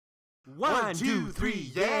1, 2,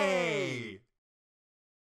 3, yay!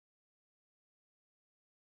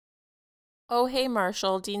 Oh, hey,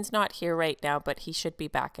 Marshall. Dean's not here right now, but he should be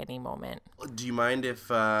back any moment. Do you mind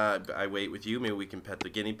if I wait with you? Maybe we can pet the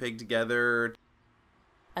guinea pig together.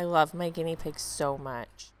 I love my guinea pig so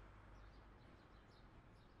much.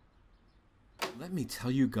 Let me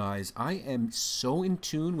tell you guys, I am so in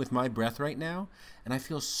tune with my breath right now, and I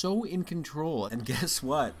feel so in control. And guess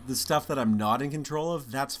what? The stuff that I'm not in control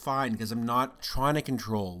of, that's fine, because I'm not trying to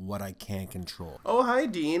control what I can't control. Oh, hi,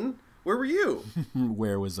 Dean. Where were you?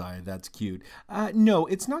 Where was I? That's cute. No,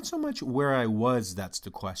 it's not so much where I was that's the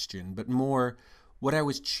question, but more what I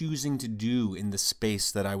was choosing to do in the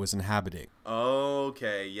space that I was inhabiting.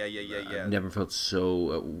 Okay, yeah. I've never felt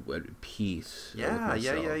so at peace. Yeah.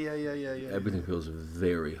 Everything feels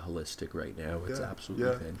very holistic right now. It's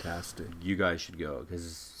absolutely fantastic. You guys should go,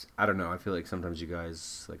 because I don't know. I feel like sometimes you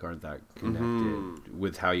guys aren't that connected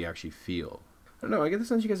with how you actually feel. I don't know. I get the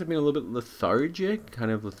sense you guys have been a little bit lethargic,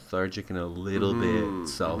 and a little bit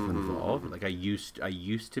self-involved. Like I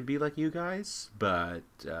used to be like you guys, but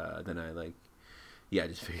then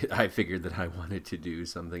I figured that I wanted to do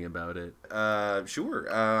something about it.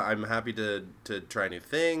 Sure. I'm happy to try new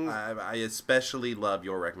things. I especially love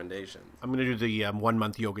your recommendations. I'm going to do the 1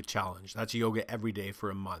 month yoga challenge. That's yoga every day for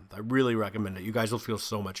a month. I really recommend it. You guys will feel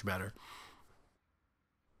so much better.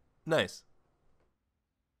 Nice.